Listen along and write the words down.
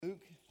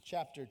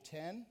chapter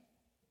 10,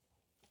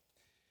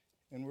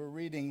 and we're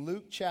reading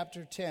Luke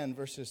chapter 10,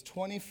 verses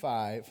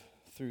 25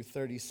 through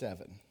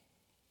 37.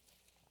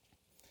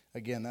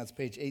 Again, that's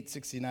page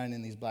 869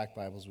 in these black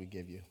Bibles we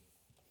give you.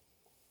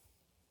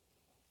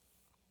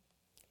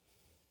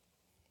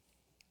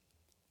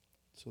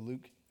 So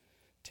Luke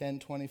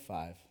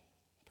 10:25,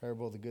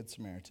 parable of the Good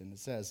Samaritan. It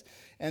says,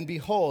 "And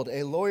behold,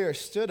 a lawyer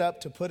stood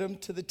up to put him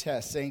to the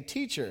test, saying,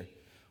 'Teacher,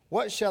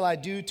 what shall I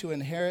do to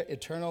inherit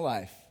eternal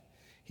life?'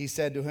 He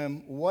said to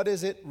him, 'What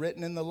is it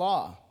written in the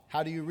law?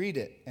 How do you read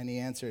it?' And he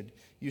answered,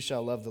 'You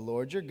shall love the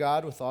Lord your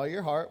God with all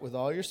your heart, with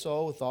all your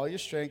soul, with all your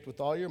strength, with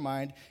all your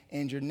mind,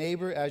 and your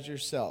neighbor as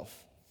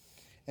yourself.'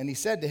 And he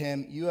said to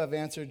him, 'You have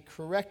answered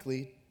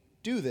correctly.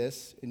 Do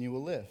this, and you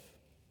will live.'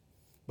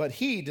 But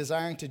he,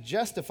 desiring to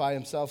justify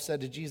himself,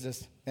 said to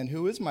Jesus, 'And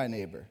who is my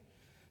neighbor?'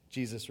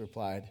 Jesus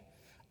replied,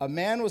 'A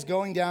man was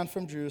going down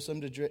from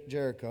Jerusalem to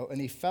Jericho,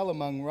 and he fell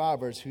among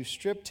robbers, who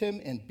stripped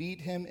him and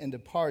beat him and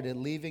departed,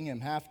 leaving him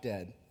half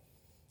dead.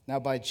 Now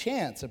by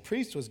chance a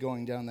priest was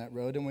going down that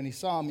road, and when he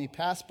saw him, he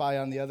passed by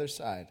on the other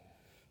side.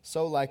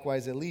 So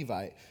likewise a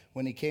Levite,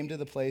 when he came to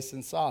the place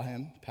and saw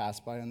him,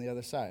 passed by on the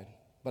other side.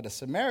 But a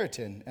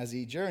Samaritan, as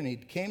he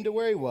journeyed, came to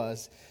where he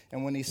was,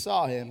 and when he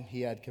saw him,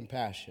 he had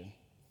compassion.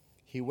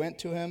 He went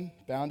to him,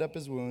 bound up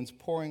his wounds,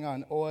 pouring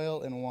on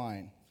oil and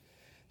wine.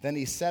 Then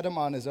he set him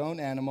on his own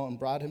animal and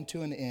brought him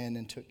to an inn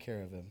and took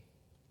care of him.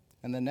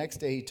 And the next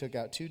day he took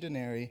out 2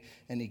 denarii,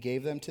 and he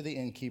gave them to the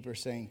innkeeper,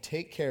 saying,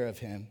 'Take care of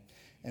him,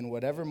 and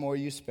whatever more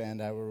you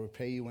spend, I will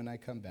repay you when I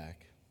come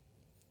back.'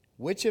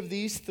 Which of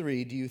these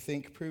 3 do you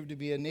think proved to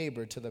be a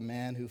neighbor to the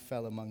man who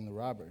fell among the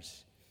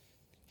robbers?"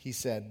 He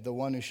said, "The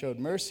one who showed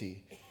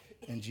mercy."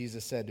 And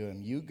Jesus said to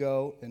him, "You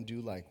go and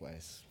do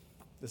likewise."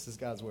 This is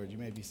God's word. You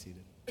may be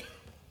seated.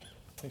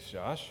 Thanks,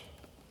 Josh.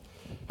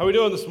 How are we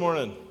doing this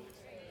morning?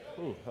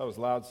 Ooh, that was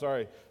loud.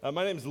 Sorry.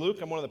 My name is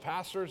Luke. I'm one of the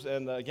pastors,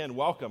 and again,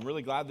 welcome.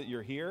 Really glad that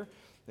you're here.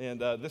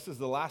 And this is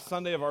the last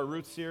Sunday of our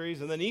Roots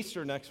series, and then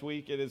Easter next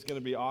week. It is going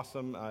to be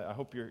awesome. I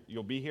hope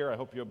you'll be here. I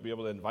hope you'll be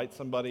able to invite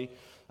somebody.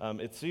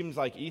 It seems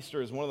like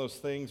Easter is one of those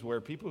things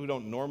where people who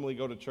don't normally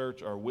go to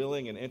church are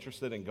willing and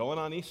interested in going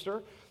on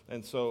Easter,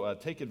 and so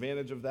take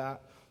advantage of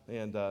that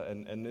and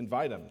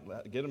invite them.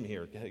 Get them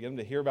here. Get them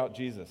to hear about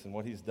Jesus and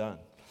what he's done.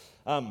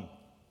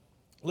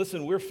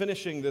 Listen, we're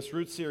finishing this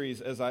Roots series,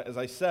 as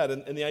I said,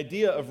 and the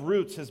idea of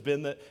Roots has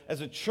been that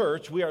as a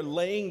church, we are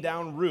laying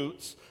down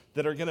roots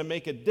that are going to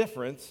make a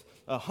difference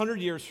 100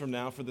 years from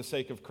now for the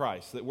sake of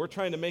Christ. That we're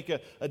trying to make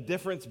a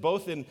difference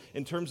both in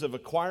terms of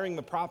acquiring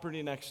the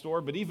property next door,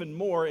 but even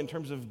more in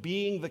terms of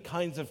being the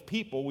kinds of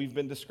people we've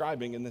been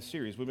describing in this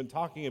series. We've been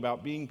talking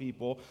about being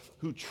people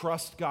who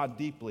trust God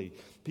deeply,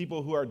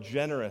 people who are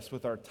generous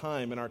with our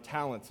time and our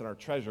talents and our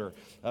treasure,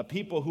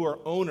 people who are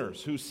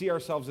owners, who see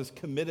ourselves as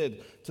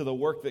committed to the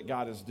work that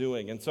God is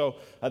doing. And so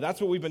that's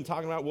what we've been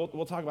talking about.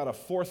 We'll talk about a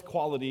 4th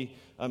quality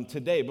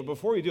today. But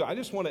before we do, I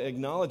just want to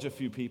acknowledge a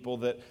few people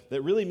that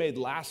really made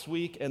last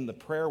week and the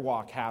prayer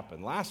walk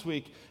happen. Last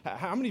week,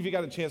 how many of you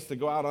got a chance to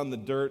go out on the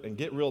dirt and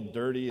get real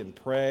dirty and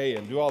pray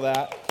and do all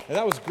that? And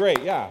that was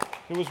great, yeah.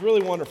 It was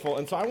really wonderful.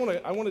 And so I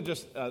want to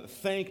just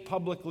thank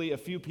publicly a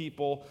few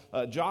people.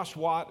 Josh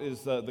Watt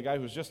is the guy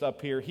who's just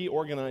up here. He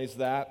organized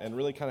that and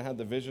really kind of had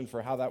the vision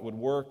for how that would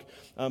work.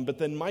 But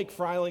then Mike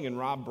Freiling and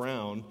Rob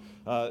Brown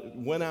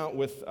went out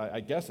with, I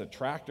guess, a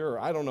tractor, or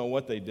I don't know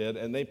what they did,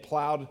 and they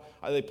plowed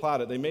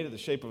it. They made it the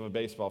shape of a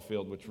baseball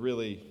field, which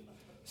really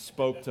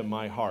spoke to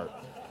my heart.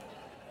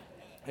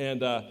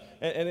 And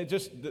it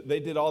just, they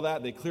did all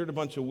that. They cleared a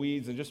bunch of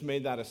weeds and just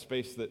made that a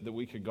space that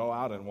we could go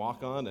out and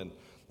walk on.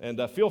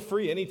 And feel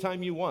free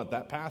anytime you want.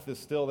 That path is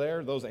still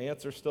there. Those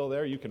ants are still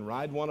there. You can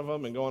ride one of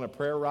them and go on a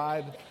prayer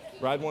ride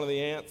one of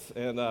the ants.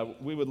 And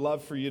we would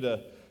love for you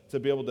to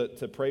be able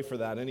to pray for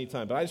that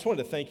anytime. But I just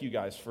wanted to thank you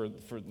guys for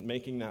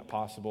making that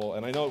possible.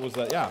 And I know it was,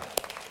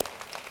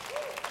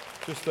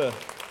 just a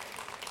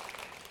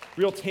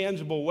real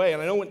tangible way.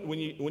 And I know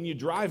when you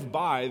drive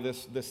by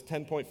this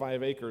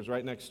 10.5 acres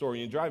right next door,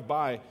 when you drive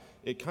by,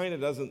 it kind of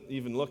doesn't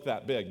even look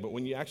that big. But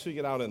when you actually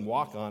get out and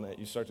walk on it,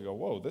 you start to go,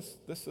 whoa, this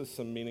is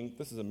a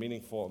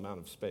meaningful amount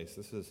of space.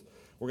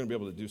 We're going to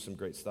be able to do some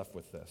great stuff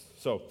with this.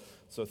 So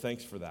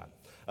thanks for that.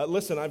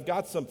 Listen, I've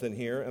got something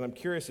here, and I'm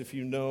curious if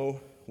you know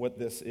what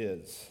this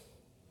is.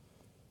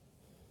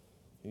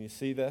 Can you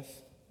see this?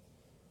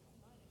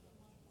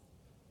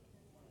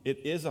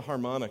 It is a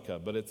harmonica,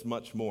 but it's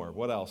much more.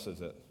 What else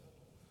is it?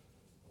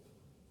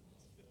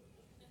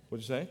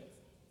 What'd you say?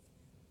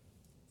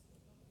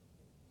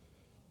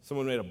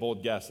 Someone made a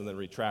bold guess and then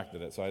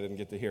retracted it, so I didn't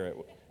get to hear it.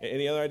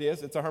 Any other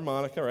ideas? It's a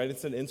harmonica, right?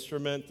 It's an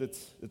instrument.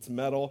 It's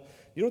metal.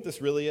 You know what this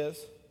really is?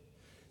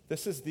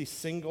 This is the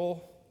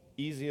single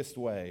easiest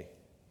way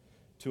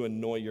to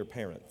annoy your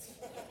parents.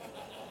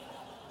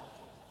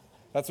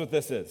 That's what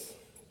this is.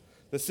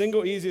 The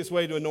single easiest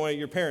way to annoy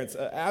your parents.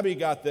 Abby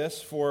got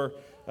this for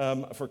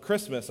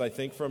Christmas, I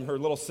think, from her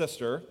little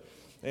sister.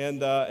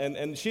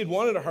 And she had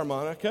wanted a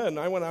harmonica, and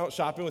I went out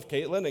shopping with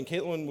Caitlin, and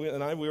Caitlin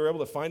and we were able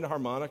to find a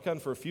harmonica,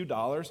 and for a few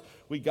dollars,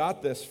 we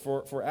got this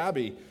for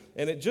Abby.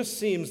 And it just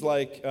seems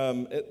like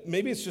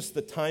maybe it's just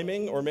the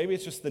timing, or maybe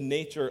it's just the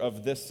nature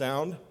of this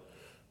sound.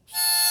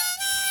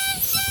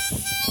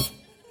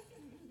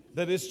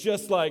 That is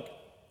just like,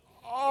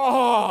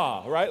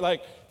 right?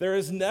 Like, there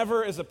is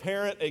never, as a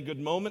parent, a good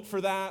moment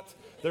for that.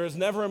 There is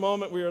never a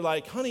moment where you're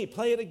like, honey,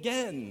 play it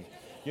again,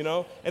 you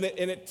know? And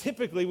it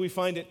typically, we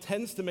find it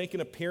tends to make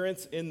an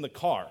appearance in the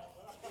car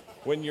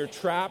when you're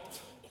trapped,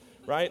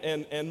 right?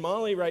 And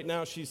Molly right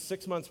now, she's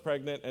 6 months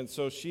pregnant, and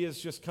so she is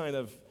just kind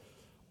of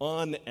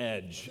on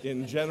edge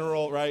in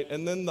general, right?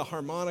 And then the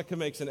harmonica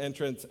makes an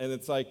entrance, and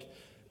it's like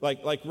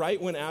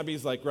right when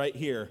Abby's like right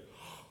here,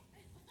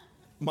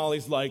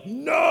 Molly's like,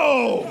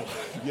 no!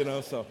 You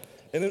know, so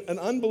an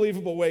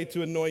unbelievable way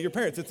to annoy your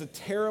parents. It's a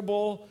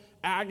terrible,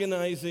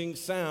 agonizing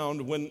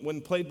sound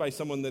when played by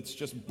someone that's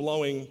just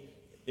blowing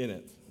in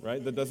it,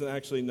 right? That doesn't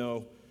actually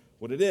know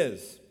what it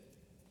is.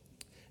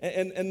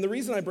 And the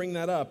reason I bring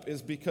that up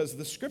is because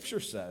the scripture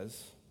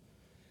says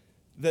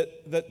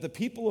that the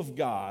people of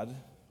God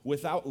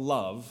without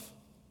love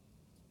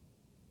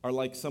are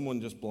like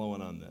someone just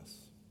blowing on this.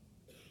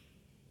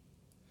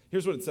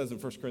 Here's what it says in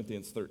 1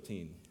 Corinthians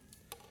 13.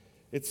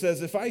 It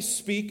says, if I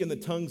speak in the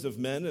tongues of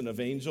men and of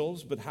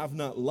angels, but have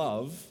not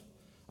love,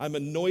 I'm a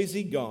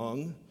noisy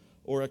gong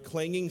or a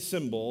clanging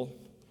cymbal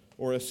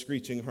or a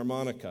screeching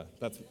harmonica.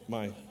 That's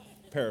my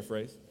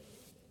paraphrase.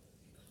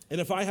 And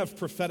if I have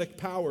prophetic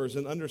powers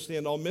and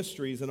understand all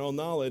mysteries and all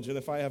knowledge, and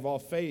if I have all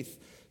faith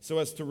so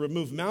as to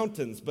remove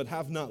mountains, but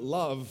have not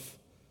love,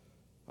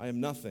 I am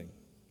nothing.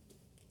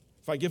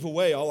 If I give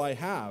away all I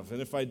have,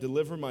 and if I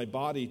deliver my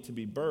body to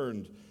be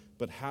burned,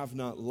 but have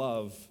not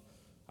love,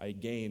 I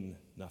gain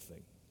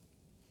nothing.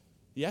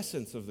 The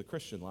essence of the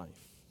Christian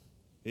life,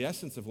 the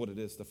essence of what it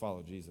is to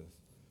follow Jesus,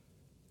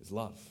 is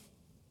love.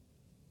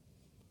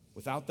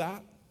 Without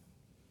that,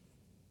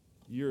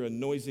 you're a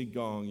noisy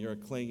gong, you're a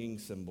clanging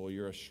cymbal,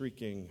 you're a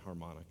shrieking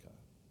harmonica.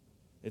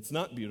 It's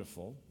not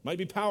beautiful, might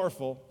be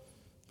powerful,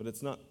 but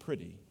it's not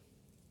pretty.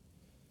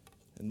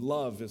 And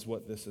love is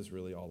what this is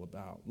really all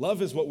about.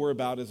 Love is what we're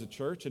about as a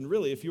church. And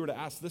really, if you were to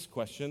ask this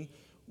question,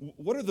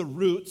 what are the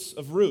roots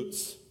of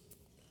roots?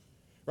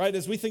 Right?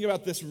 As we think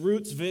about this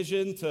roots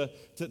vision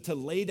to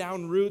lay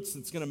down roots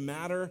that's going to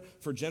matter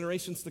for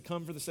generations to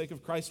come for the sake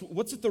of Christ,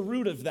 what's at the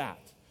root of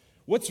that?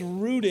 What's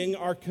rooting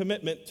our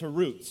commitment to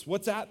roots?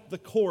 What's at the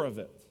core of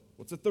it?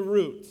 What's at the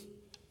root?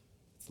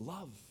 It's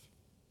love.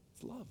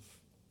 It's love.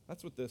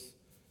 That's what this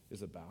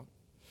is about.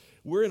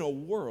 We're in a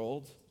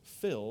world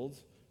filled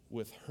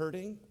with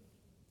hurting,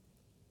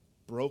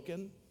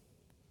 broken,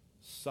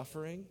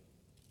 suffering,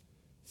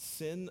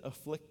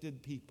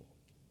 sin-afflicted people.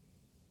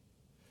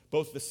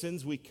 Both the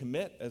sins we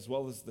commit as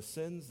well as the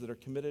sins that are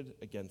committed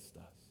against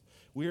us.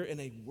 We're in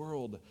a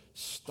world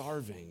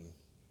starving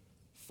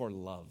for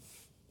love.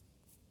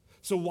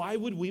 So why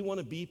would we want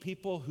to be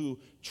people who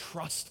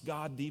trust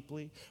God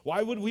deeply?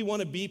 Why would we want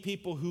to be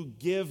people who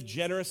give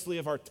generously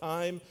of our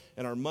time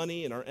and our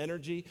money and our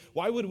energy?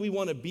 Why would we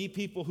want to be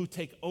people who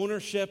take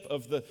ownership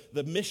of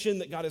the mission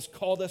that God has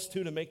called us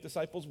to make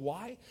disciples?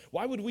 Why?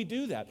 Why would we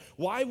do that?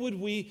 Why would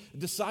we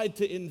decide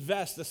to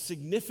invest a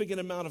significant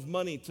amount of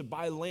money to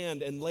buy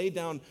land and lay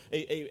down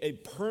a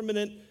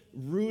permanent,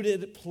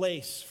 rooted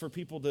place for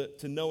people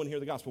to know and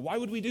hear the gospel? Why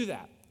would we do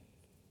that?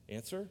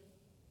 Answer,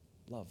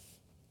 love.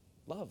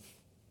 Love.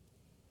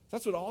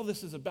 That's what all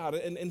this is about.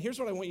 And here's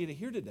what I want you to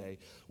hear today.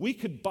 We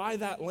could buy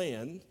that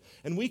land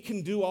and we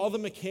can do all the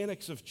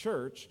mechanics of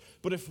church,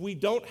 but if we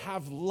don't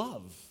have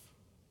love,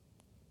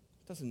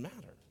 it doesn't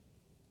matter.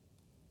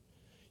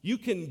 You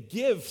can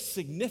give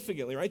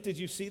significantly, right? Did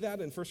you see that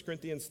in 1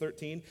 Corinthians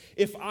 13?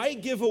 If I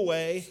give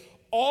away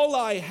all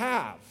I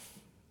have,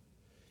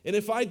 and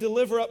if I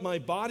deliver up my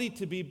body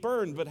to be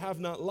burned but have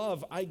not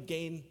love, I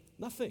gain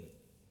nothing.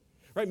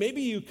 Right?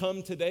 Maybe you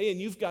come today and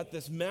you've got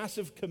this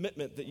massive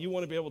commitment that you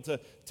want to be able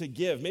to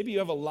give. Maybe you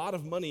have a lot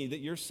of money that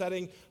you're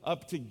setting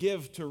up to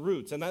give to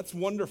Roots, and that's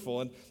wonderful.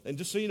 And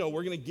just so you know,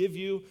 we're going to give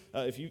you,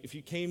 if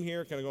you came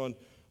here kind of going,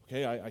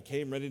 okay, I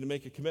came ready to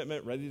make a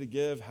commitment, ready to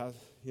give,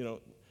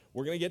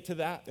 we're going to get to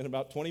that in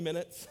about 20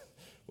 minutes.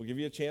 We'll give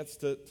you a chance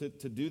to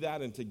do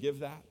that and to give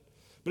that.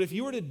 But if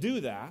you were to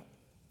do that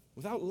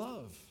without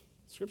love,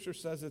 Scripture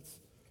says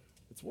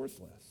it's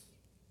worthless.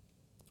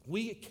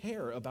 We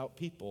care about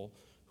people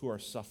who are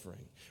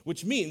suffering,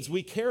 which means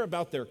we care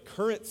about their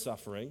current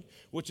suffering,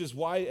 which is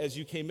why, as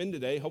you came in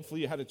today, hopefully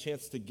you had a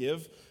chance to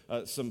give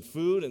some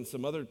food and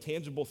some other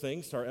tangible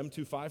things to our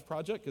M25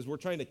 project, because we're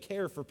trying to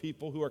care for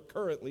people who are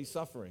currently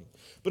suffering.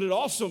 But it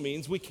also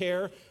means we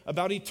care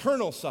about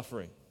eternal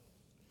suffering,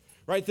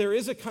 right? There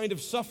is a kind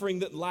of suffering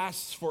that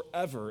lasts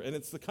forever, and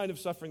it's the kind of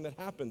suffering that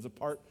happens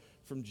apart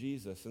from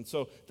Jesus. And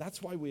so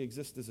that's why we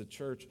exist as a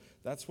church.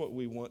 That's what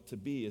we want to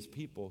be, as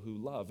people who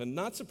love. And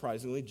not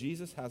surprisingly,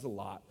 Jesus has a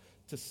lot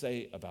to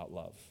say about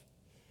love,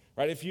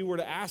 right? If you were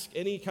to ask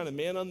any kind of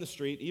man on the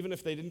street, even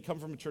if they didn't come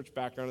from a church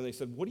background, and they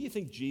said, what do you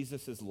think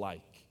Jesus is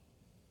like?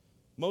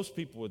 Most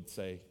people would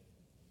say,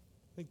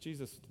 I think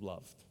Jesus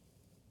loved.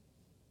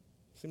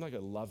 Seemed like a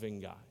loving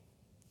guy.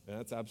 And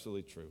that's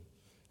absolutely true.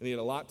 And he had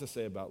a lot to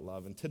say about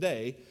love. And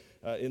today,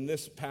 in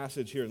this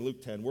passage here in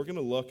Luke 10, we're going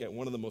to look at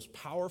one of the most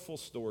powerful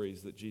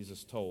stories that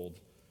Jesus told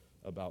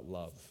about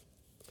love.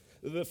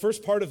 The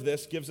first part of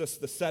this gives us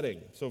the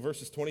setting. So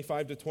verses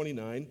 25 to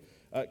 29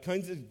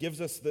 kind of gives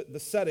us the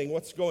setting,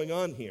 what's going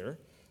on here.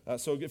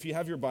 So if you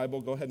have your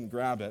Bible, go ahead and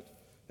grab it.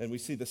 And we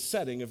see the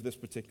setting of this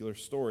particular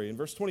story. In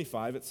verse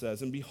 25, it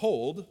says, "And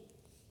behold,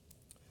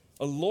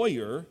 a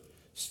lawyer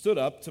stood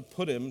up to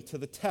put him to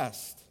the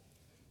test,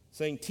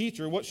 saying,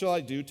 'Teacher, what shall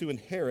I do to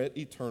inherit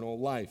eternal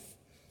life?'"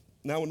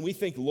 Now, when we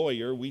think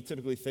lawyer, we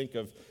typically think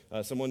of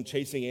someone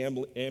chasing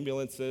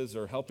ambulances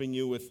or helping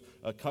you with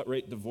a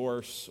cut-rate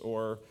divorce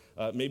or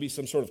maybe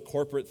some sort of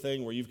corporate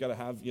thing where you've got to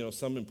have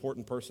some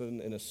important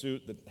person in a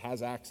suit that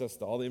has access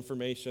to all the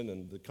information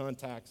and the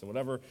contacts and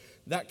whatever,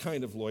 that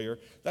kind of lawyer.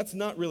 That's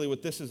not really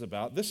what this is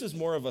about. This is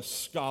more of a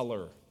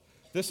scholar.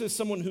 This is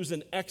someone who's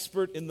an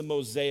expert in the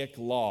Mosaic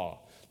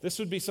law. This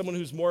would be someone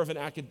who's more of an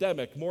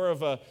academic, more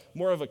of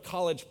a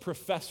college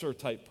professor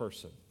type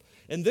person.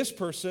 And this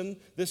person,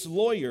 this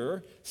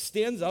lawyer,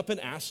 stands up and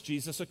asks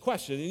Jesus a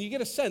question. And you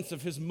get a sense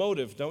of his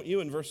motive, don't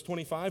you, in verse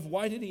 25?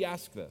 Why did he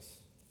ask this?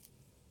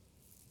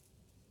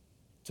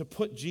 To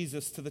put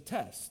Jesus to the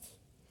test.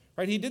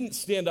 Right? He didn't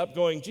stand up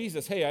going,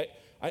 "Jesus, hey,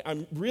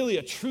 I'm really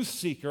a truth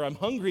seeker. I'm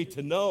hungry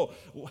to know.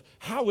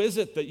 How is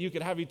it that you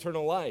could have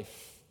eternal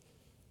life?"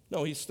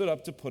 No, he stood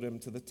up to put him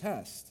to the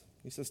test.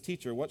 He says,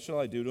 "Teacher, what shall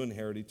I do to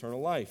inherit eternal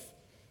life?"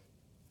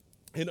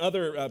 In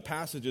other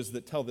passages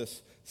that tell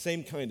this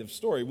same kind of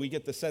story, we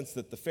get the sense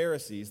that the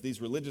Pharisees, these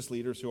religious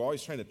leaders who are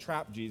always trying to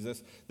trap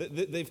Jesus,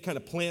 they've kind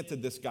of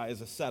planted this guy as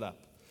a setup.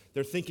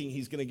 They're thinking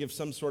he's going to give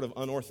some sort of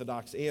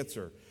unorthodox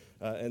answer.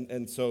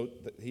 And so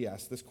he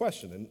asks this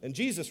question. And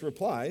Jesus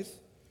replies,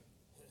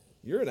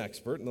 "You're an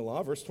expert in the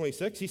law." Verse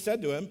 26, he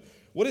said to him,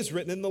 "What is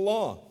written in the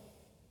law?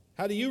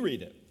 How do you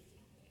read it?"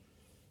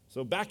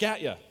 So back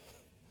at you.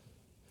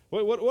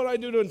 What do I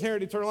do to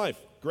inherit eternal life?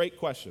 Great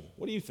question.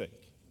 What do you think?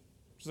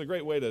 Which is a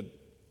great way to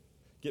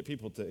get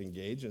people to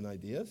engage in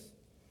ideas.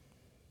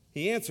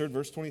 He answered,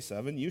 verse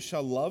 27, "You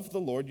shall love the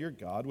Lord your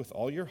God with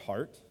all your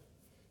heart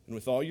and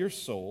with all your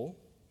soul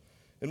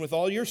and with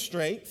all your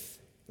strength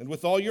and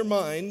with all your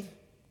mind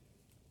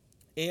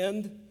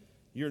and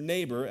your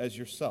neighbor as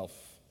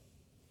yourself."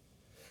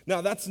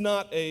 Now, that's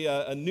not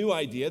a new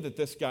idea that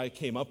this guy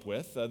came up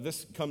with.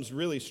 This comes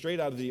really straight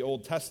out of the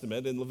Old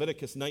Testament. In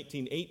Leviticus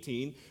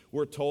 19:18,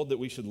 we're told that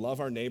we should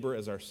love our neighbor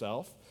as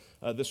ourselves.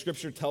 The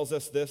scripture tells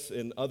us this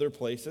in other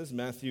places.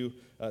 Matthew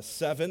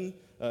 7,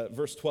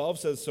 verse 12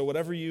 says, "So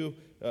whatever you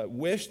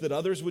wish that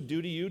others would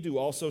do to you, do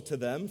also to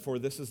them, for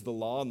this is the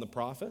law and the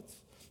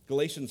prophets."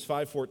 Galatians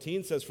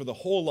 5:14 says, "For the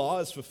whole law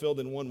is fulfilled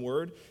in one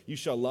word, you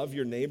shall love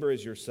your neighbor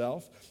as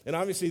yourself." And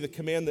obviously the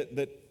command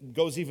that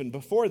goes even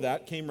before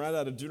that came right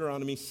out of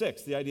Deuteronomy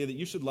 6, the idea that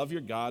you should love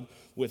your God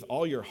with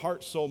all your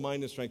heart, soul,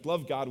 mind, and strength.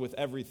 Love God with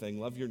everything.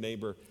 Love your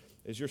neighbor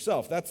as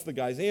yourself. That's the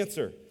guy's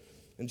answer.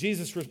 And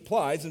Jesus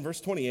replies in verse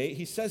 28,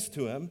 he says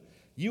to him,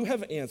 "You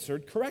have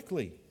answered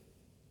correctly.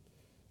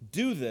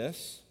 Do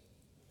this,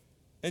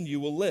 and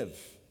you will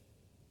live."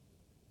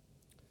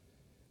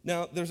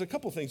 Now, there's a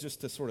couple things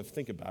just to sort of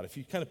think about. If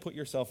you kind of put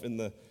yourself in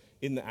the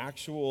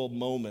actual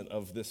moment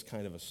of this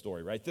kind of a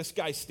story, right? This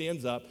guy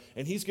stands up,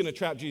 and he's going to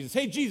trap Jesus.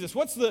 "Hey, Jesus,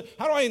 how do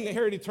I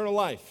inherit eternal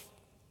life?"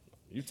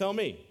 You tell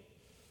me.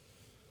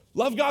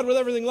 "Love God with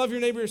everything. Love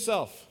your neighbor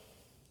yourself."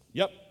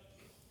 Yep.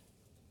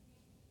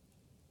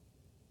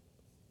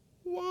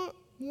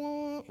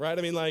 Right?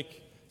 I mean,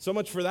 so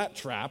much for that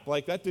trap.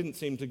 That didn't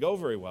seem to go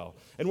very well.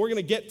 And we're going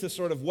to get to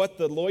sort of what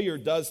the lawyer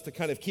does to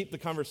kind of keep the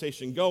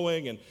conversation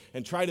going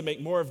and try to make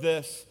more of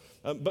this.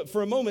 But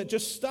for a moment,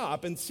 just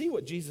stop and see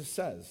what Jesus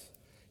says.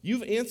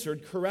 "You've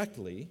answered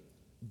correctly.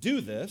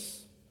 Do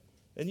this,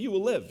 and you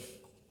will live."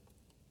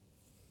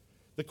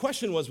 The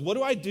question was, what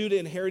do I do to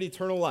inherit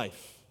eternal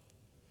life?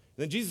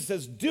 And then Jesus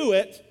says, "Do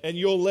it, and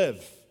you'll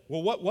live."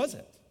 Well, what was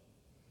it?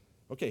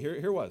 Okay,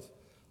 here was.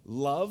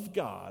 Love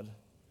God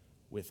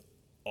with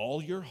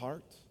all your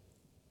heart,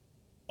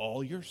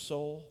 all your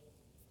soul,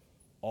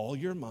 all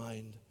your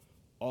mind,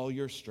 all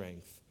your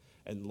strength,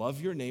 and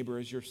love your neighbor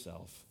as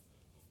yourself,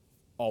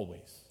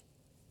 always.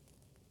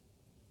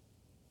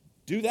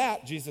 Do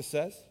that, Jesus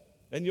says,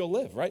 and you'll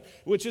live, right?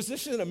 Which is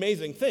just an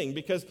amazing thing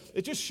because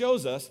it just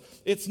shows us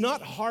it's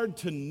not hard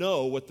to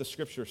know what the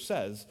scripture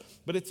says,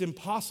 but it's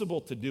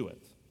impossible to do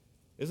it,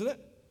 isn't it?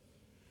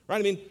 Right?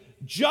 I mean,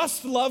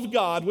 just love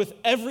God with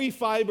every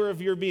fiber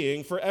of your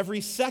being for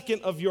every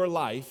second of your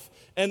life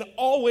and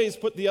always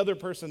put the other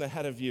person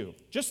ahead of you.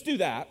 Just do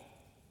that.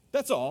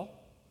 That's all.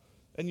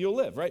 And you'll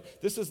live, right?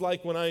 This is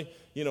like when I,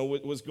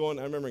 was going,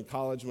 I remember in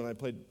college when I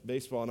played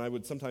baseball and I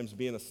would sometimes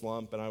be in a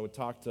slump and I would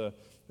talk to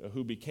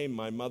who became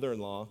my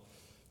mother-in-law,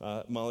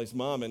 Molly's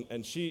mom,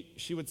 and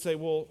she would say,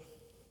 well,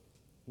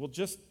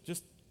 just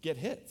get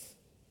hits.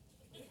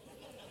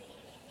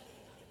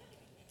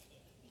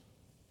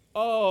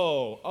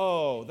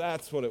 Oh,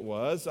 that's what it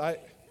was.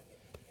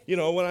 You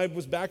know, when I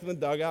was back in the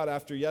dugout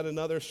after yet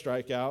another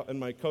strikeout, and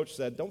my coach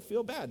said, don't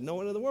feel bad. No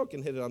one in the world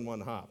can hit it on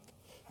one hop,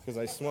 because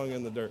I swung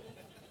in the dirt.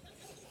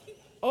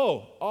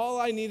 Oh, all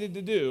I needed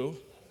to do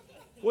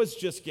was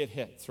just get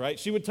hits, right?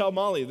 She would tell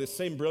Molly this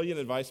same brilliant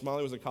advice.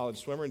 Molly was a college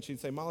swimmer, and she'd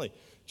say, Molly,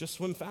 just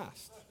swim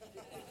fast.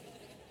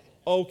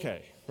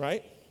 Okay,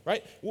 right?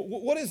 Right?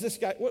 What is this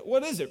guy?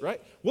 What is it,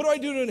 right? What do I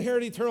do to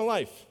inherit eternal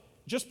life?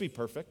 Just be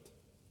perfect.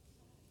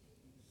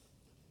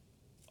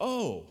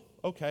 Oh,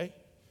 okay.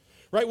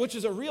 Right, which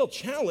is a real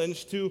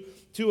challenge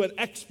to an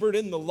expert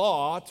in the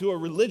law, to a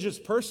religious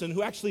person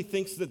who actually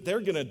thinks that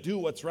they're going to do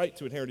what's right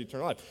to inherit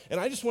eternal life. And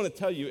I just want to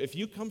tell you, if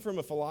you come from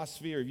a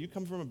philosophy or if you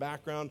come from a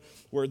background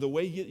where the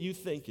way you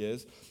think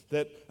is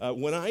that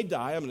when I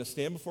die, I'm going to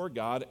stand before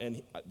God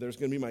and there's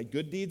going to be my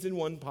good deeds in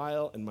one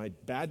pile and my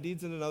bad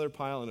deeds in another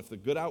pile, and if the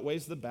good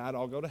outweighs the bad,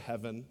 I'll go to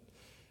heaven.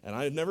 And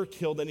I've never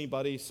killed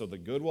anybody, so the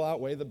good will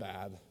outweigh the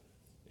bad.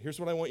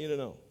 Here's what I want you to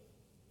know.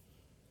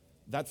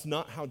 That's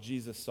not how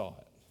Jesus saw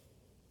it.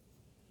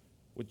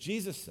 What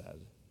Jesus said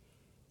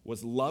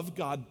was love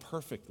God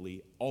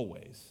perfectly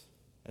always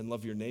and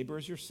love your neighbor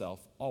as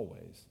yourself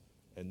always,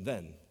 and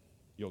then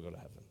you'll go to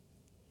heaven.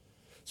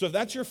 So if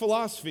that's your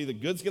philosophy, the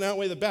good's going to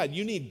outweigh the bad,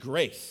 you need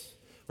grace,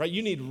 right?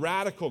 You need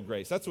radical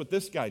grace. That's what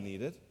this guy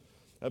needed.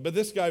 But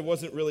this guy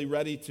wasn't really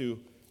ready to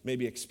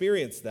maybe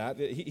experience that.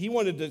 He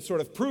wanted to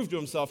sort of prove to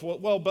himself,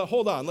 well, but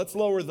hold on, let's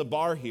lower the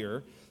bar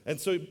here. And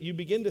so you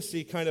begin to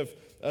see kind of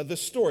the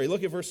story.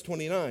 Look at verse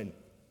 29.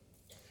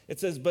 It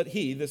says, but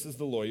he, this is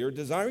the lawyer,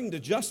 desiring to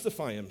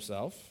justify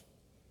himself,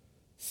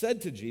 said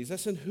to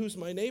Jesus, and who's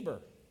my neighbor?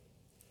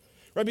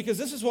 Right, because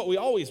this is what we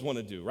always want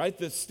to do, right?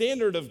 The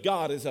standard of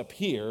God is up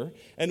here,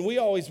 and we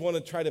always want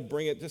to try to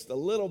bring it just a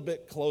little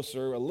bit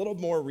closer, a little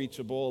more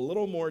reachable, a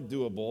little more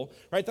doable,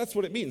 right? That's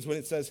what it means when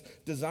it says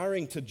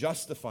desiring to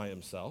justify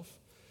himself.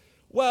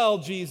 Well,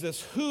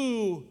 Jesus,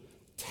 who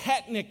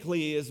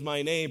technically is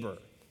my neighbor?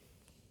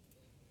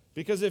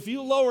 Because if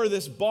you lower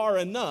this bar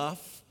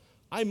enough,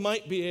 I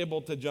might be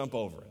able to jump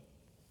over it.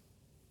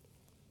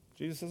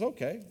 Jesus says,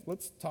 okay,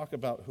 let's talk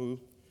about who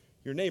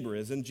your neighbor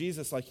is. And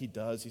Jesus, like he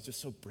does, he's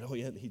just so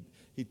brilliant.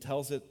 He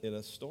tells it in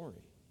a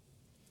story.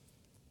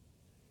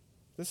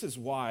 This is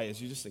why,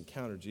 as you just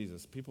encountered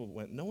Jesus, people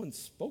went, no one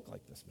spoke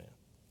like this man.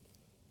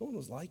 No one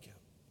was like him.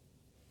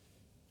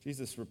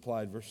 Jesus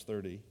replied, verse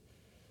 30,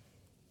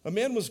 a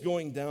man was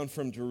going down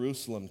from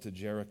Jerusalem to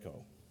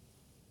Jericho,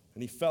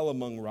 and he fell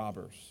among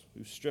robbers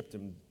who stripped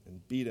him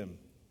and beat him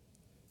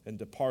and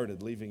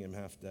departed, leaving him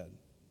half dead.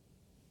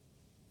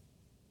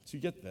 So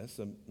you get this,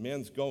 a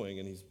man's going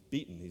and he's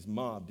beaten, he's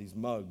mobbed, he's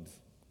mugged,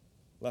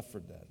 left for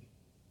dead.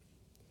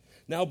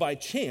 Now by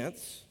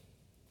chance,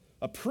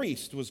 a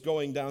priest was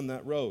going down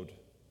that road.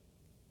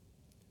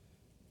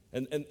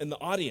 And the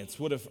audience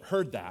would have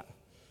heard that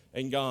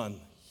and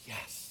gone,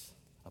 yes,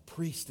 a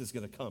priest is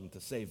going to come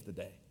to save the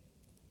day.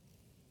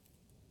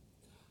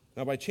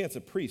 Now by chance,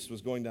 a priest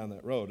was going down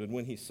that road, and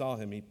when he saw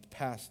him, he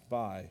passed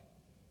by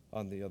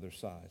on the other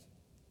side.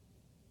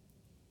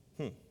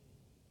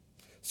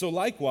 So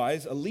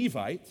likewise, a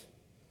Levite,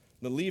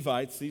 the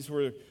Levites, these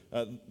were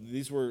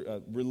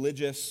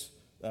religious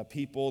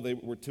people. They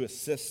were to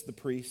assist the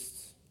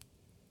priests.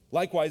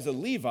 Likewise, a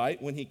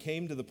Levite, when he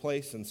came to the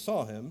place and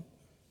saw him,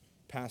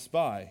 passed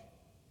by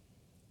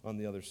on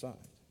the other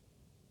side.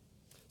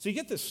 So you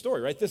get this story,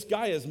 right? This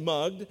guy is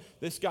mugged.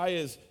 This guy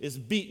is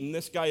beaten.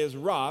 This guy is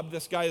robbed.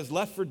 This guy is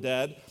left for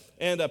dead.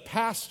 And a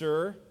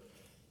pastor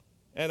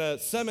and a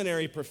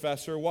seminary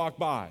professor walk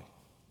by.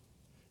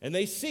 And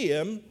they see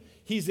him.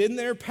 He's in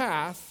their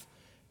path,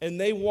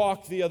 and they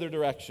walk the other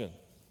direction.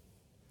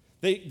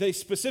 They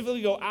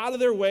specifically go out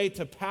of their way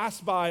to pass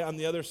by on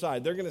the other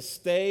side. They're going to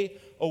stay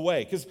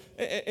away.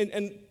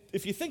 And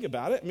if you think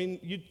about it, I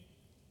mean,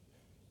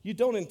 you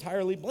don't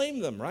entirely blame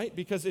them, right?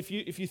 Because if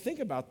you think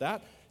about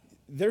that,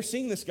 they're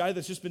seeing this guy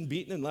that's just been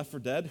beaten and left for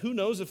dead. Who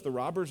knows if the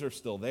robbers are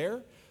still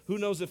there? Who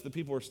knows if the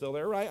people are still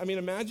there, right? I mean,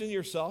 imagine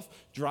yourself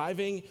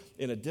driving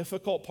in a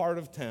difficult part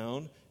of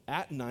town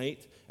at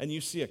night, and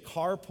you see a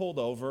car pulled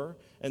over,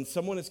 and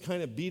someone is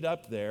kind of beat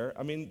up there.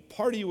 I mean,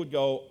 part of you would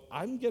go,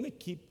 I'm going to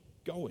keep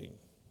going.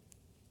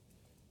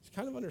 Just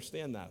kind of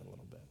understand that a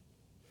little bit.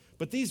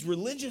 But these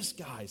religious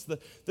guys,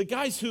 the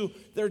guys who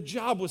their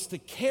job was to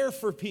care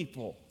for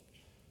people,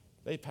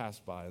 they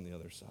passed by on the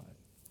other side.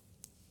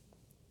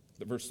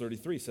 But verse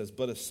 33 says,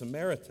 but a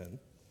Samaritan.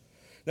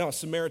 Now, a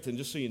Samaritan,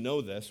 just so you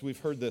know this, we've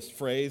heard this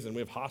phrase, and we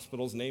have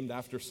hospitals named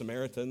after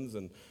Samaritans.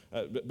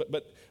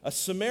 But a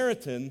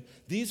Samaritan,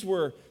 these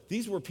were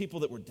people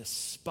that were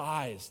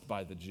despised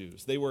by the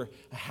Jews. They were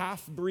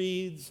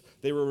half-breeds.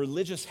 They were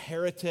religious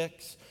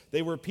heretics.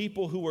 They were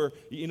people who were,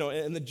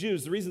 and the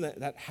Jews, the reason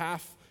that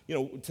half,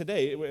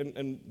 today,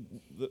 and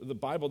the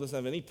Bible doesn't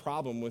have any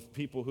problem with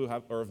people who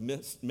are of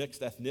mixed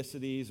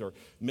ethnicities or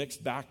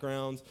mixed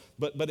backgrounds,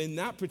 but in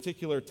that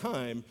particular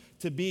time,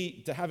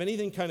 to have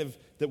anything kind of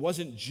that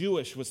wasn't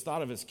Jewish was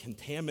thought of as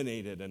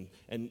contaminated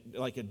and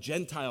like a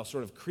Gentile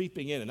sort of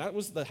creeping in, and that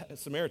was the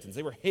Samaritans.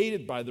 They were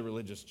hated by the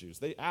religious Jews.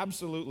 They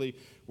absolutely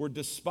were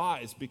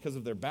despised because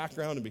of their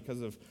background and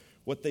because of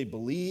what they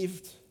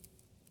believed.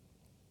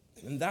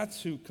 And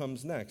that's who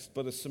comes next.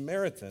 But a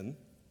Samaritan,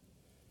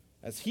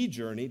 as he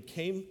journeyed,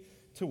 came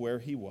to where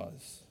he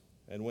was.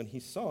 And when he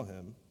saw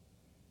him,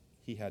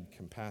 he had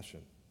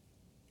compassion.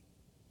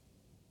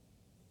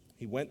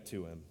 He went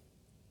to him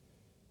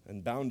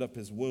and bound up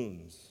his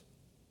wounds,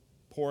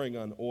 pouring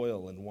on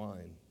oil and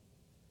wine.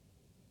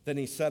 Then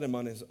he set him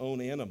on his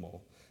own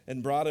animal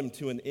and brought him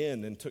to an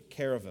inn and took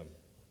care of him.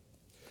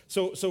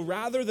 So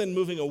rather than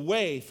moving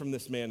away from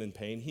this man in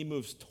pain, he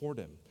moves toward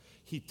him.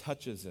 He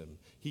touches him.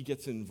 He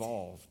gets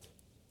involved.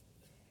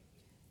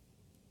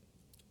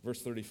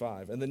 Verse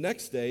 35, and the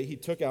next day he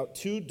took out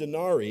 2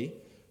 denarii.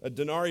 A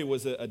denarii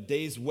was a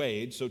day's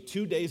wage, so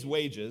 2 days'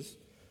 wages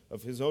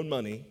of his own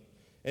money,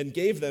 and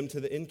gave them to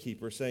the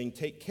innkeeper, saying,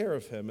 take care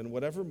of him, and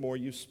whatever more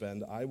you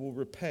spend, I will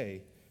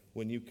repay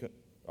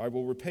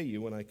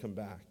you when I come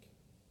back.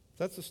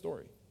 That's the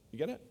story. You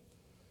get it?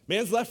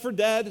 Man's left for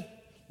dead,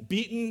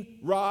 beaten,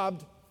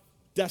 robbed,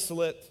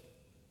 desolate.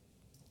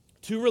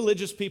 2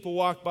 religious people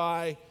walk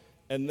by,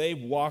 and they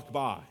walk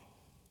by.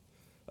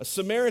 A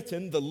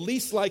Samaritan, the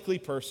least likely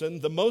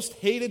person, the most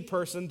hated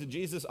person to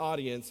Jesus'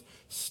 audience,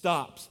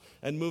 stops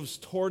and moves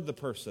toward the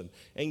person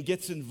and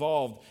gets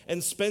involved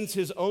and spends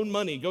his own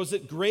money, goes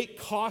at great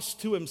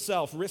cost to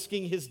himself,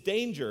 risking his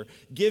danger,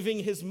 giving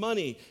his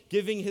money,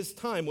 giving his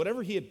time.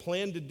 Whatever he had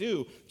planned to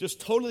do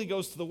just totally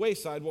goes to the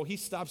wayside while he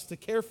stops to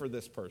care for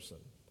this person.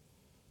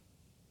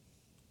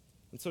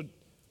 And so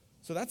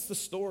that's the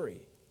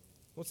story.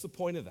 What's the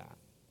point of that?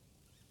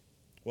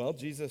 Well,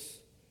 Jesus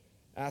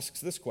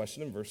asks this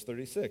question in verse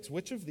 36.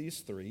 Which of these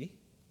 3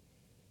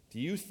 do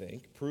you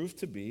think proved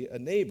to be a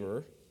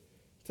neighbor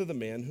to the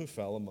man who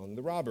fell among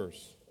the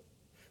robbers?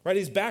 Right,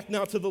 he's back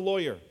now to the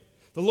lawyer.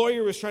 The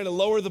lawyer was trying to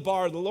lower the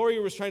bar. The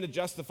lawyer was trying to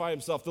justify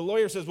himself. The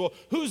lawyer says, well,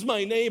 who's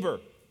my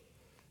neighbor?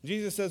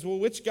 Jesus says, well,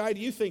 which guy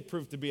do you think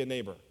proved to be a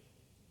neighbor?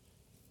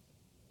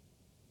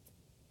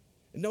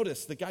 And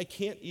notice, the guy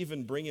can't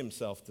even bring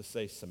himself to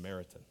say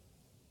Samaritan.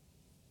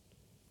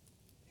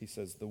 He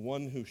says, the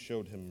one who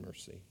showed him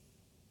mercy.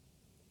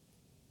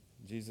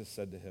 Jesus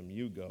said to him,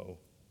 you go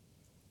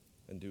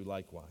and do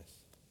likewise.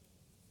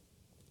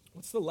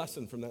 What's the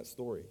lesson from that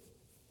story?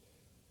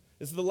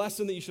 Is it the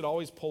lesson that you should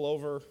always pull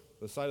over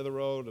the side of the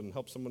road and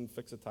help someone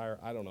fix a tire?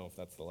 I don't know if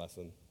that's the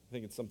lesson. I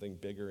think it's something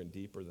bigger and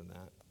deeper than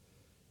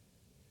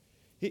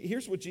that.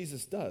 Here's what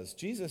Jesus does.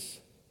 Jesus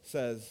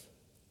says,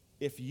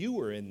 if you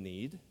were in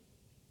need,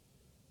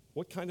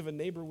 what kind of a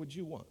neighbor would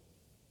you want?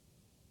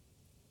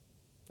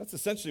 That's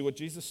essentially what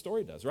Jesus'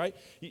 story does, right?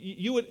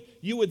 You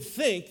would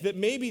think that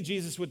maybe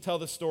Jesus would tell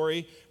the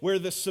story where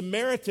the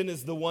Samaritan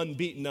is the one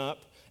beaten up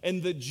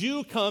and the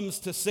Jew comes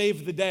to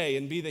save the day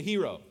and be the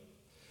hero.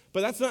 But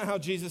that's not how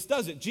Jesus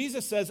does it.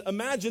 Jesus says,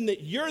 imagine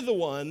that you're the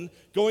one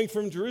going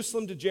from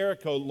Jerusalem to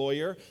Jericho,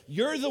 lawyer.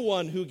 You're the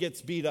one who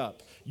gets beat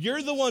up.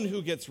 You're the one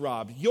who gets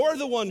robbed. You're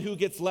the one who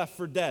gets left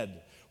for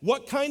dead.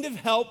 What kind of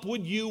help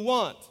would you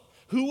want?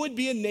 Who would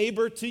be a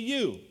neighbor to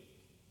you?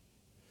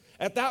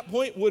 At that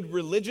point, would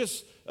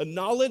religious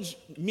knowledge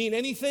mean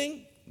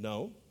anything?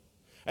 No.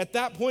 At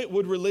that point,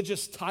 would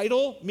religious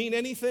title mean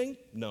anything?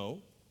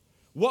 No.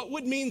 What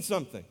would mean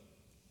something?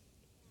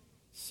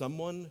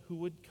 Someone who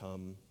would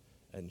come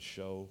and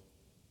show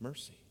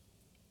mercy.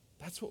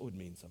 That's what would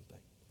mean something.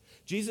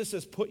 Jesus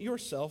says, put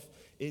yourself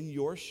in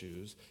your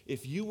shoes.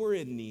 If you were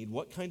in need,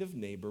 what kind of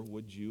neighbor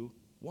would you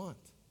want?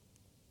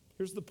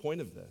 Here's the point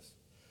of this.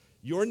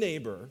 Your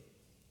neighbor,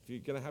 if you're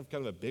going to have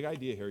kind of a big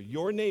idea here,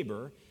 your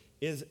neighbor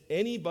is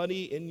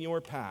anybody in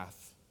your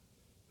path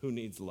who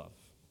needs love.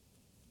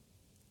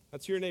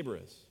 That's who your neighbor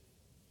is.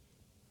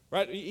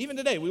 Right? Even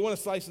today, we want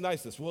to slice and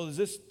dice this. Well, is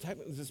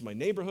this my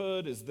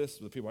neighborhood? Is this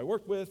the people I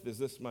work with? Is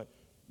this my...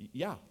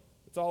 Yeah,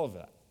 it's all of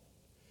that.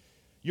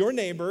 Your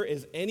neighbor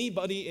is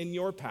anybody in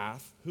your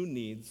path who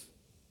needs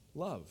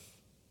love.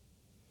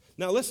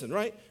 Now listen,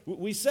 right?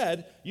 We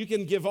said you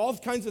can give all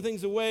kinds of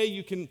things away.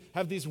 You can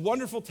have these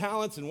wonderful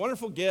talents and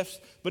wonderful gifts,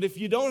 but if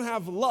you don't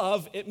have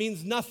love, it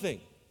means nothing.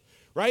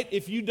 Right?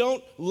 If you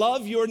don't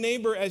love your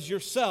neighbor as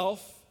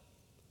yourself,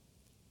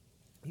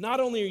 not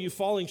only are you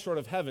falling short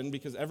of heaven,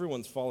 because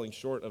everyone's falling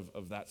short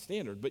of that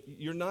standard, but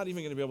you're not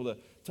even going to be able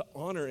to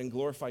honor and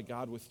glorify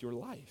God with your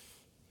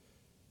life.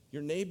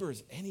 Your neighbor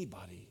is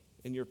anybody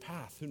in your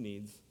path who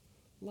needs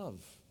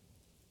love.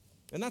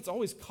 And that's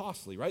always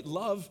costly, right?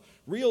 Love,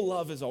 real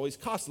love is always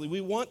costly.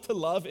 We want to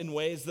love in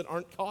ways that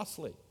aren't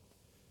costly.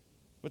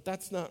 But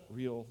that's not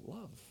real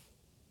love.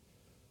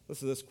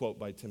 Listen to this quote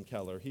by Tim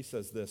Keller. He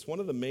says this, one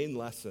of the main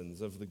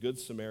lessons of the Good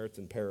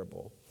Samaritan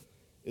parable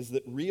is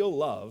that real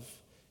love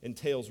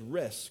entails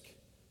risk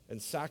and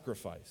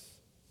sacrifice.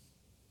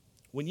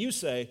 When you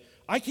say,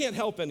 I can't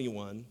help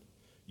anyone,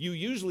 you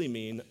usually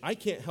mean, I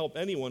can't help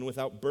anyone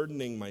without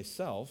burdening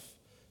myself,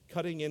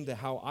 cutting into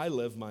how I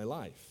live my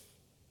life.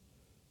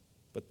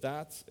 But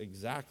that's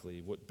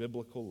exactly what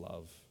biblical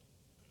love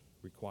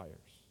requires.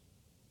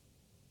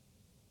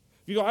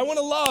 If you go, I want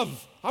to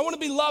love, I want to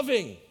be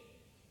loving,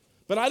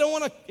 but I don't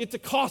want it to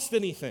cost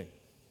anything.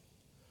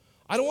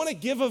 I don't want to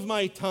give of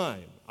my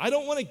time. I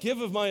don't want to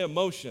give of my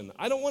emotion.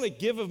 I don't want to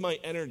give of my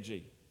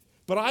energy.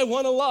 But I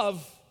want to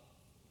love.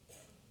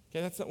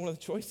 Okay, that's not one of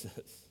the choices.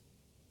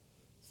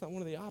 It's not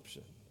one of the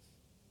options.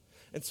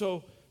 And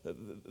so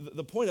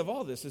the point of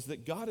all this is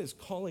that God is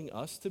calling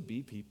us to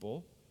be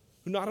people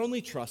who not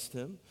only trust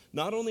him,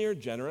 not only are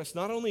generous,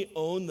 not only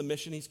own the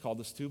mission he's called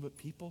us to, but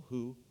people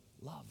who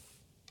love.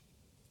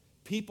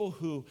 People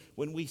who,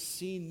 when we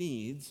see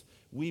needs,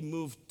 we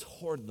move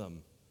toward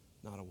them,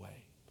 not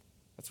away.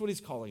 That's what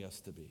he's calling us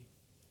to be.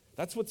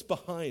 That's what's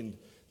behind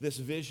this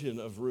vision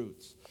of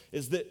Roots,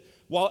 is that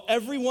while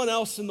everyone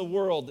else in the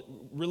world,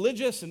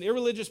 religious and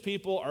irreligious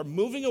people, are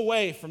moving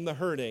away from the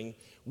hurting,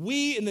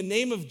 we, in the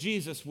name of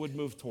Jesus, would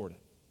move toward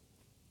it.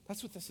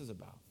 That's what this is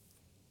about.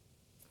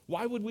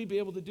 Why would we be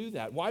able to do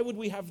that? Why would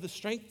we have the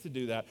strength to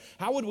do that?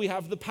 How would we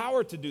have the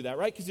power to do that,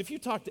 right? Because if you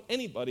talk to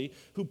anybody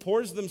who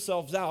pours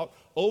themselves out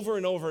over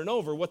and over and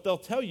over, what they'll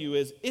tell you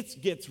is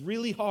it gets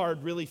really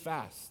hard really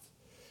fast.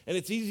 And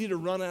it's easy to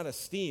run out of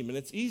steam, and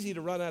it's easy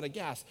to run out of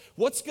gas.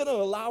 What's going to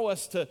allow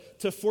us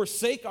to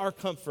forsake our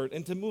comfort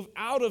and to move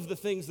out of the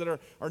things that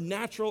are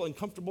natural and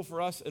comfortable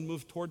for us and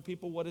move toward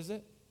people? What is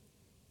it?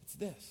 It's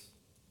this.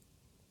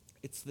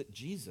 It's that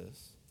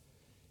Jesus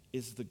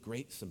is the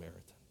great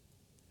Samaritan.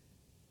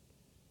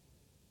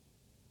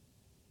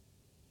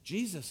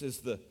 Jesus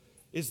is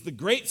the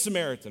great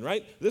Samaritan,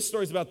 right? This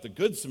story is about the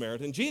good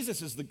Samaritan.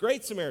 Jesus is the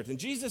great Samaritan.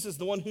 Jesus is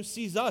the one who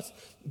sees us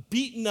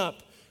beaten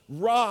up,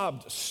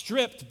 robbed,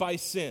 stripped by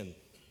sin.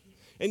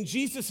 And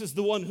Jesus is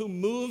the one who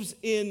moves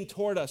in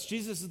toward us.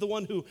 Jesus is the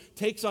one who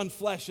takes on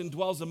flesh and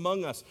dwells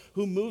among us,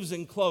 who moves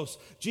in close.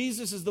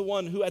 Jesus is the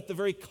one who, at the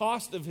very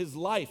cost of his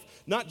life,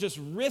 not just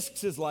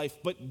risks his life,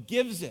 but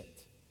gives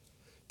it,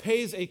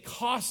 pays a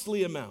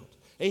costly amount,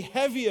 a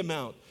heavy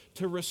amount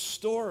to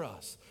restore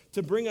us,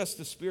 to bring us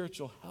to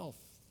spiritual health.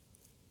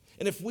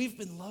 And if we've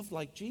been loved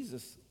by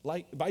Jesus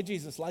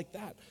like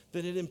that,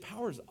 then it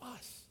empowers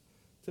us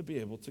to be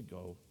able to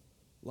go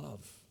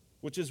love.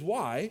 Which is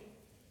why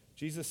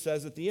Jesus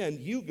says at the end,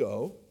 you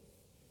go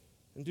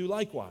and do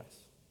likewise.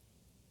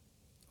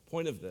 The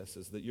point of this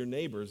is that your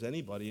neighbor is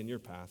anybody in your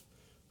path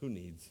who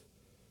needs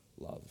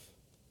love.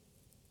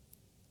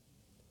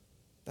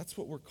 That's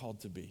what we're called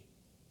to be.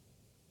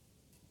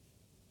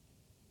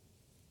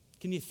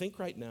 Can you think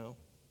right now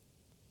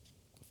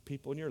of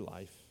people in your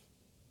life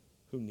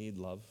who need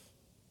love?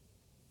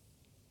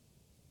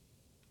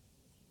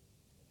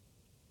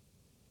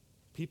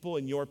 People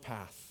in your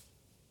path.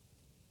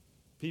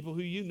 People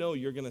who you know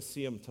you're going to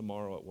see them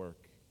tomorrow at work.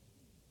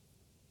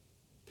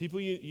 People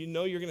you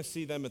know you're going to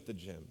see them at the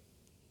gym.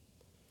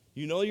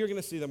 You know you're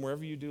going to see them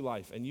wherever you do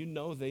life, and you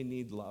know they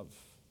need love.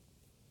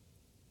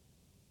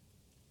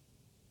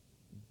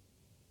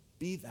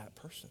 Be that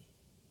person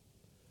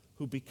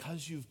who,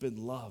 because you've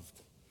been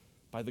loved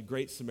by the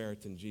great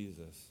Samaritan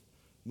Jesus,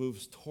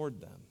 moves toward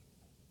them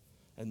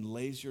and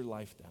lays your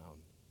life down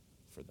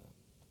for them.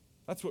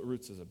 That's what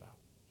Roots is about.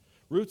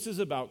 Roots is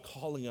about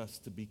calling us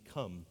to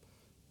become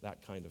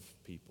that kind of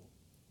people.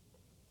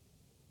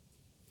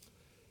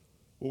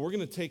 Well, we're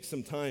going to take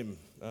some time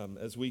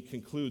as we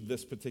conclude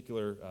this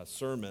particular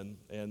sermon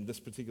and this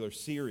particular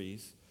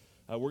series.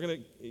 We're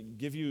going to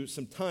give you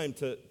some time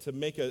to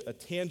make a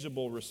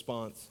tangible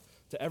response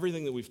to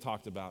everything that we've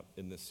talked about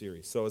in this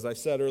series. So as I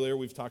said earlier,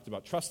 we've talked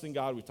about trusting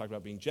God, we've talked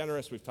about being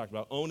generous, we've talked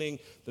about owning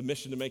the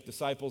mission to make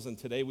disciples, and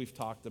today we've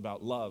talked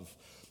about love.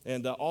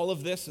 And all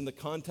of this in the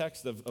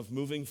context of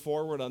moving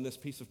forward on this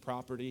piece of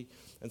property.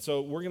 And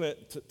so we're going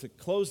to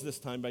close this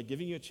time by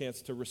giving you a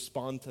chance to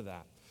respond to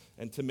that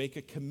and to make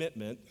a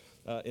commitment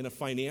in a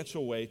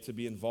financial way to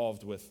be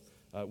involved with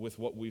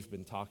what we've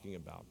been talking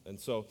about. And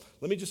so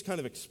let me just kind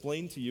of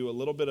explain to you a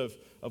little bit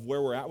of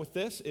where we're at with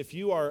this. If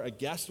you are a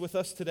guest with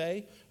us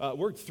today,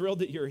 we're thrilled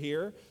that you're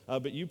here,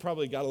 but you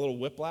probably got a little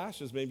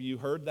whiplash as maybe you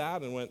heard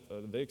that and went,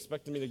 they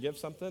expected me to give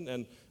something.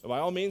 And by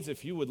all means,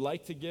 if you would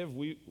like to give,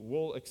 we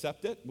will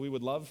accept it. We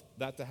would love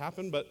that to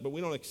happen, but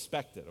we don't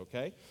expect it,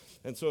 okay?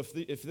 And so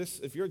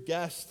if you're a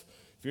guest,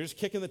 if you're just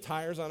kicking the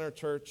tires on our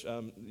church,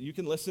 you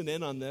can listen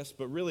in on this,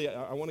 but really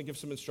I want to give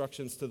some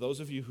instructions to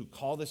those of you who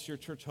call this your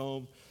church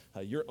home.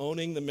 You're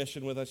owning the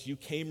mission with us. You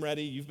came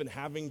ready. You've been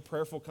having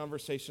prayerful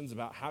conversations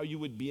about how you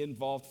would be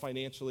involved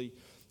financially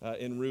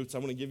in Roots. I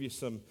want to give you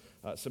some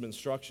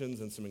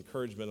instructions and some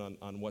encouragement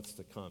on what's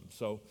to come.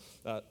 So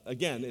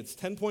again, it's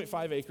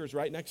 10.5 acres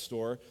right next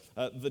door.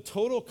 The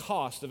total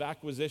cost of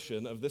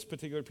acquisition of this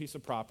particular piece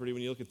of property,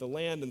 when you look at the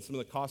land and some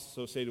of the costs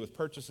associated with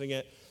purchasing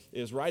it,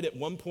 is right at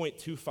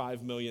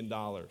 $1.25 million.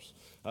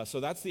 So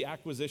that's the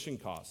acquisition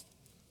cost.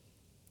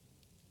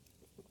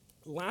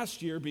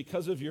 Last year,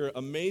 because of your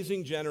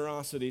amazing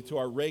generosity to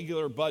our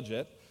regular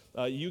budget,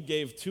 you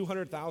gave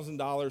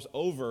 $200,000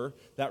 over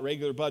that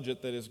regular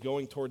budget that is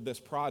going toward this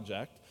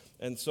project.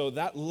 And so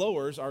that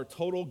lowers our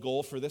total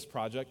goal for this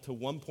project to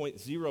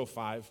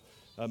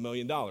 $1.05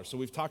 million. So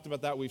we've talked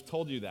about that. We've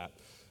told you that.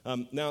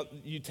 Now,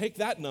 you take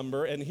that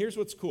number, and here's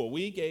what's cool.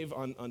 We gave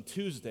on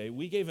Tuesday,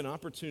 we gave an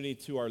opportunity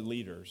to our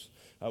leaders.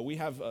 We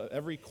have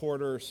every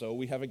quarter or so,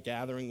 we have a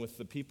gathering with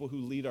the people who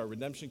lead our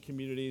redemption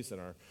communities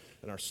and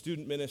our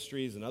student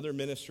ministries and other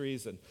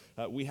ministries, and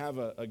we have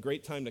a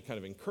great time to kind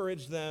of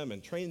encourage them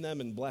and train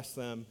them and bless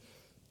them.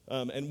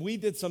 And we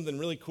did something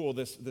really cool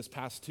this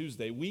past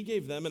Tuesday. We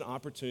gave them an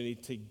opportunity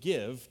to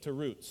give to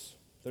Roots.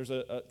 There's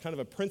a kind of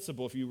a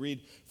principle if you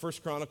read 1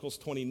 Chronicles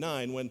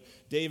 29 when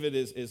David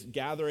is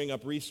gathering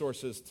up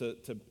resources to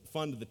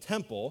fund the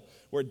temple,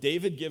 where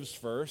David gives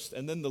first,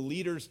 and then the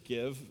leaders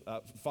give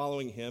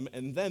following him,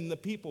 and then the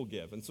people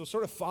give. And so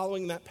sort of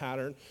following that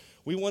pattern,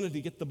 we wanted to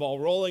get the ball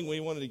rolling.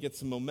 We wanted to get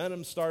some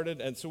momentum started,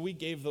 and so we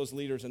gave those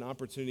leaders an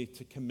opportunity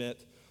to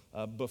commit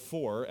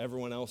before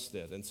everyone else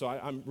did. And so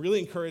I'm really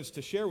encouraged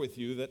to share with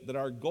you that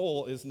our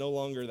goal is no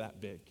longer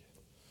that big.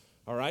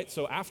 All right,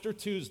 so after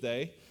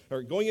Tuesday,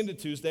 or going into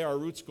Tuesday, our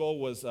Roots goal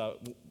was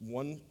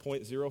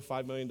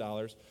 $1.05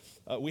 million.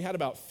 We had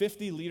about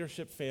 50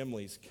 leadership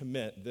families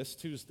commit this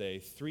Tuesday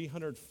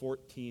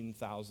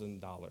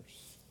 $314,000.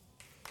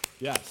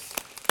 Yes.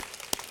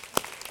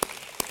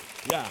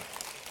 Yeah.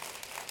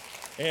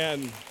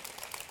 And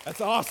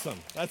that's awesome.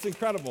 That's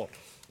incredible.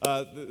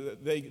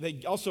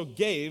 They also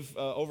gave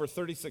over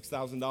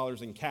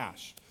 $36,000 in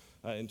cash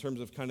in terms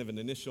of kind of an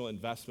initial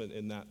investment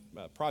in that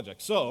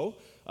project. So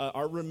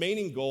our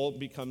remaining goal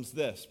becomes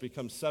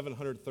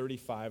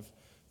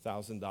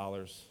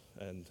 $735,000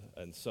 and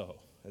so.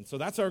 And so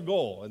that's our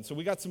goal. And so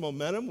we got some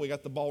momentum. We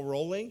got the ball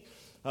rolling.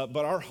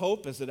 But our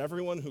hope is that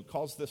everyone who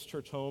calls this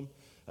church home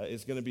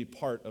is going to be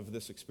part of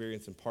this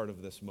experience and part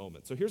of this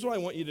moment. So here's what I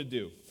want you to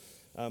do.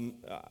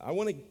 I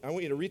want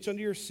you to reach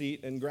under your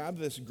seat and grab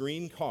this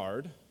green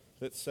card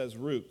that says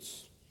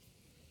Roots.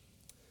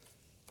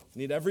 I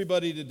need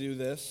everybody to do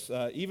this,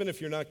 even if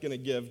you're not going to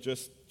give,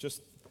 just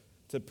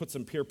to put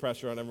some peer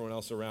pressure on everyone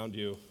else around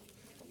you.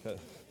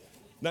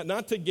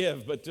 Not to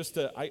give, but just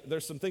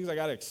there's some things I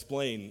got to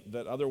explain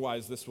that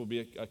otherwise this will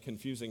be a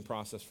confusing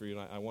process for you,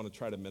 and I want to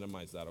try to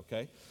minimize that,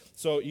 okay?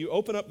 So you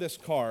open up this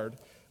card.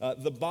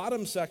 The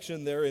bottom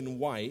section there in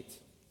white,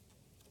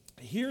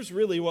 here's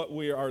really what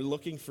we are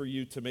looking for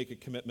you to make a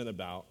commitment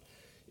about,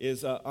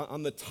 is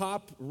on the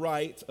top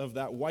right of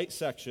that white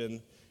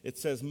section, it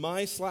says,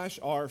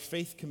 my/our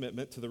faith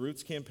commitment to the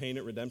Roots campaign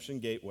at Redemption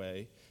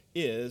Gateway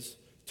is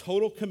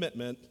total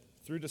commitment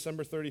through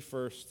December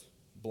 31st,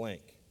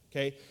 blank,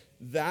 okay?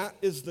 That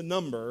is the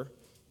number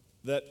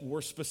that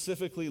we're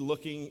specifically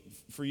looking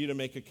for you to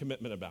make a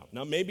commitment about.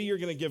 Now, maybe you're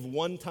going to give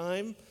one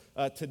time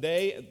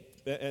today,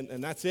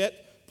 and that's it.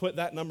 Put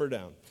that number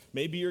down.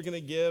 Maybe you're going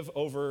to give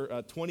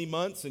over 20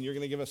 months, and you're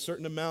going to give a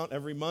certain amount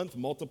every month.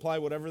 Multiply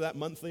whatever that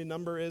monthly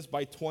number is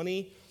by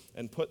 20,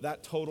 and put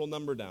that total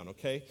number down,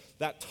 okay?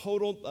 That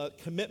total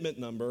commitment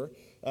number,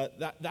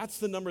 that's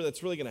the number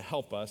that's really going to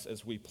help us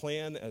as we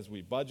plan, as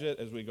we budget,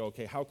 as we go,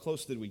 okay, how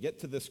close did we get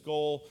to this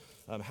goal?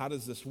 How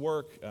does this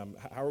work?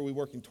 How are we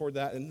working toward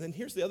that? And then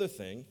here's the other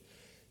thing,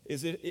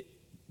 is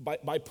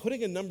by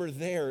putting a number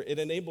there, it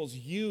enables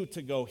you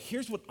to go,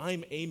 here's what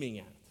I'm aiming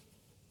at.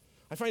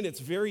 I find it's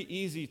very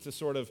easy to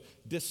sort of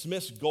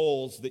dismiss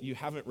goals that you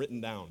haven't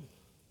written down.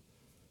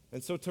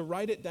 And so to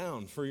write it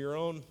down for your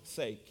own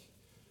sake.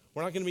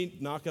 We're not going to be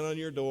knocking on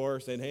your door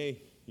saying,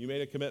 hey, you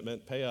made a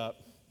commitment, pay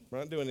up. We're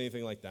not doing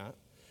anything like that.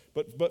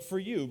 But for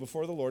you,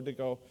 before the Lord, to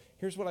go,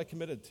 here's what I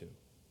committed to.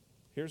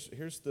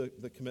 Here's the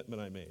commitment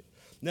I made.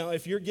 Now,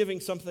 if you're giving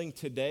something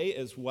today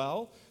as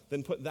well,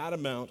 then put that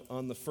amount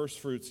on the first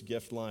fruits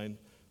gift line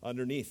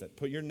underneath it.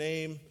 Put your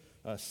name,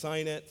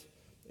 sign it,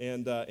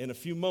 and in a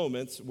few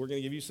moments, we're going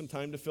to give you some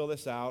time to fill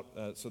this out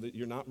so that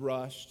you're not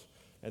rushed.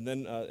 And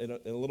then in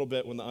a little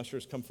bit, when the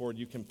ushers come forward,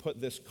 you can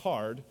put this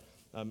card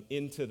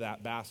into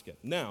that basket.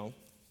 Now,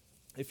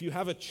 if you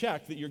have a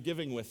check that you're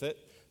giving with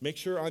it, make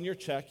sure on your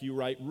check you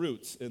write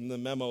Roots in the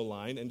memo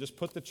line and just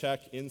put the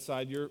check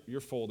inside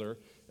your folder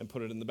and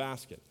put it in the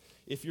basket.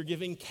 If you're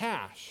giving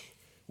cash,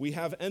 we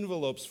have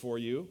envelopes for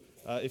you.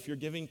 If you're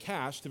giving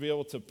cash, to be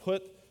able to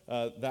put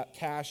that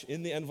cash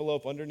in the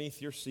envelope underneath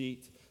your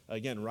seat.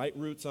 Again, write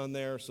Roots on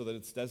there so that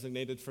it's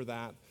designated for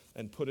that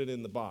and put it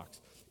in the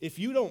box. If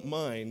you don't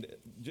mind,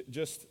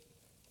 just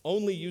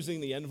only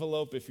using the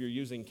envelope if you're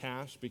using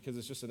cash, because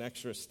it's just an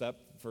extra step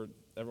for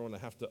everyone to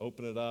have to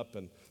open it up.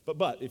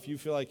 But if you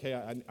feel like, hey,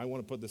 I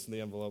want to put this in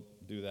the envelope,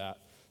 do that.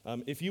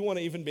 If you want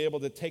to even be able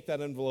to take that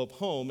envelope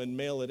home and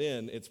mail it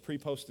in, it's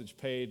pre-postage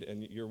paid,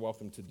 and you're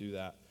welcome to do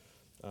that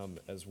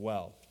as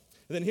well.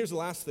 And then here's the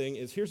last thing,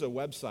 is here's a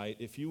website.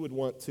 If you would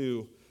want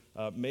to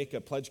make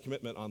a pledge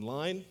commitment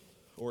online,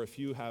 or if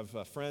you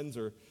have friends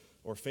or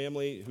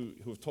family who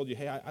have told you,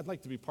 hey, I'd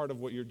like to be part of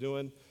what you're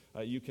doing,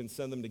 you can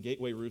send them to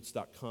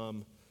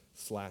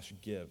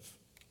gatewayroots.com/give.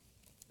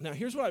 Now,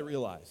 here's what I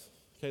realize.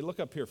 Okay, look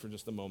up here for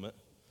just a moment.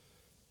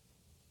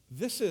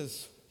 This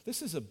is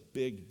a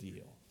big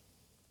deal.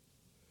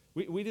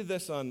 We did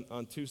this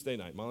on Tuesday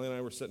night. Molly and I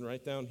were sitting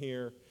right down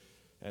here,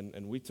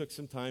 and we took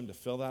some time to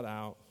fill that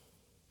out.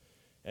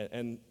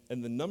 And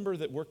the number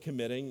that we're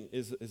committing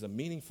is a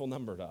meaningful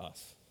number to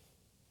us.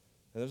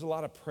 And there's a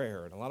lot of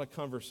prayer and a lot of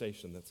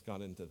conversation that's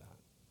gone into that.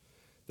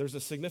 There's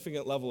a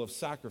significant level of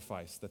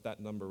sacrifice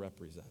that number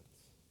represents.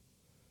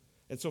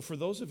 And so for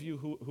those of you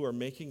who are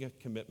making a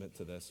commitment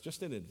to this,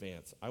 just in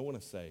advance, I want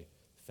to say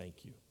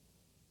thank you.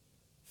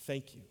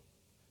 Thank you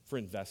for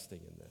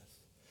investing in this.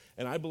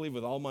 And I believe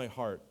with all my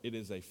heart it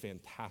is a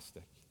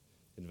fantastic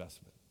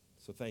investment.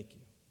 So thank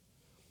you.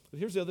 But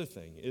here's the other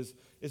thing, is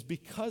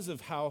because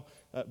of how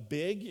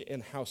big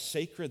and how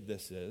sacred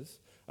this is,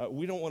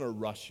 we don't want to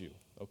rush you,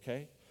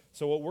 okay?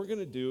 So what we're going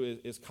to do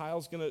is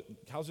Kyle's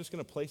just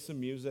going to play some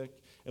music,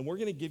 and we're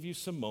going to give you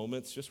some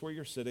moments just where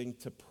you're sitting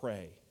to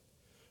pray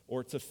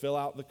or to fill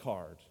out the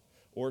card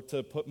or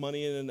to put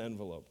money in an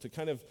envelope, to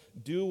kind of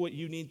do what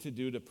you need to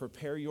do to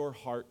prepare your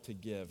heart to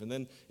give. And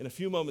then in a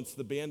few moments,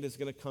 the band is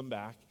going to come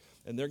back,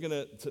 and they're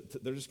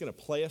just going to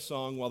play a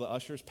song while the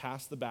ushers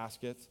pass the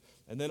baskets,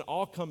 and then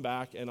I'll come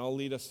back and I'll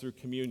lead us through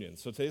communion.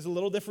 So today's a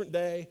little different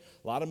day,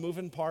 a lot of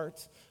moving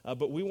parts,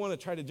 but we want to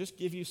try to just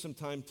give you some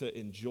time to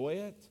enjoy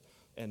it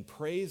and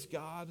praise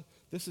God.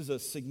 This is a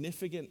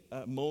significant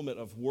moment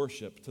of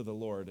worship to the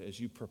Lord as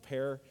you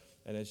prepare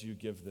and as you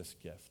give this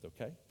gift,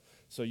 okay?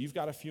 So you've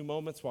got a few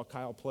moments while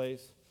Kyle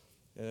plays,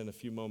 and in a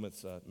few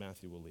moments,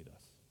 Matthew will lead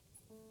us.